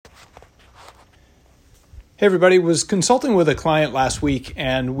Hey everybody, was consulting with a client last week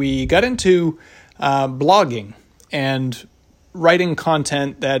and we got into blogging and writing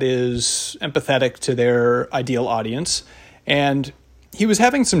content that is empathetic to their ideal audience. And he was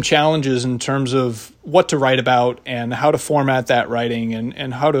having some challenges in terms of what to write about and how to format that writing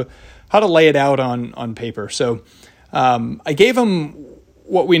and how to lay it out on paper. So I gave him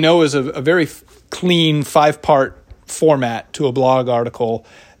what we know is a very clean 5-part format to a blog article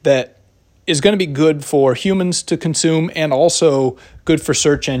that is going to be good for humans to consume and also good for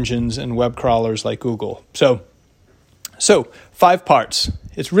search engines and web crawlers like Google. So 5 parts.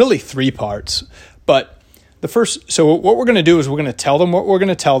 It's really 3 parts. But so what we're going to do is we're going to tell them what we're going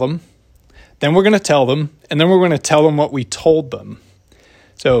to tell them, then we're going to tell them, and then we're going to tell them what we told them.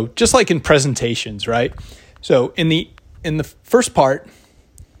 So just like in presentations, right? So in the first part,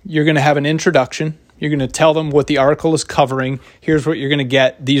 you're going to have an introduction. You're going to tell them what the article is covering. Here's what you're going to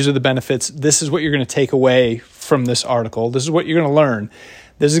get. These are the benefits. This is what you're going to take away from this article. This is what you're going to learn.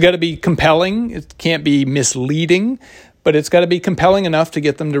 This has got to be compelling. It can't be misleading, but it's got to be compelling enough to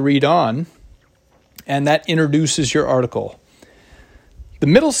get them to read on. And that introduces your article. The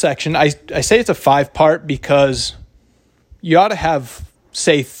middle section, I say it's a 5-part because you ought to have,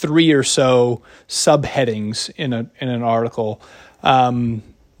 say, 3 or so subheadings in an article.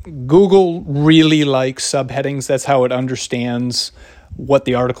 Google really likes subheadings. That's how it understands what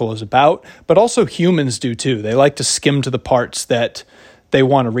the article is about. But also humans do too. They like to skim to the parts that they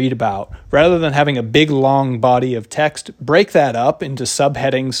want to read about. Rather than having a big, long body of text, break that up into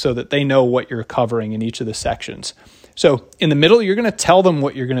subheadings so that they know what you're covering in each of the sections. So in the middle, you're going to tell them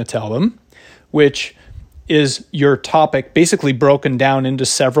what you're going to tell them, which is your topic basically broken down into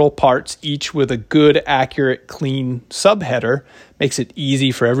several parts, each with a good, accurate, clean subheader. Makes it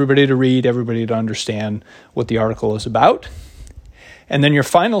easy for everybody to read, everybody to understand what the article is about. And then your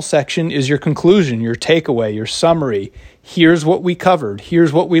final section is your conclusion, your takeaway, your summary. Here's what we covered.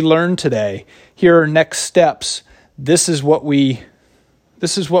 Here's what we learned today. Here are next steps. This is what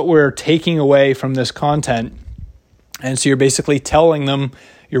we're taking away from this content. And so you're basically telling them,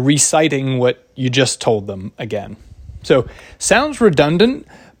 you're reciting what you just told them again. So sounds redundant,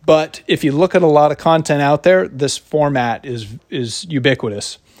 but if you look at a lot of content out there, this format is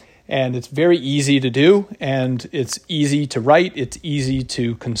ubiquitous. And it's very easy to do, and it's easy to write, it's easy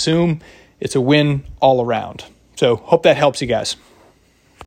to consume. It's a win all around. So hope that helps you guys.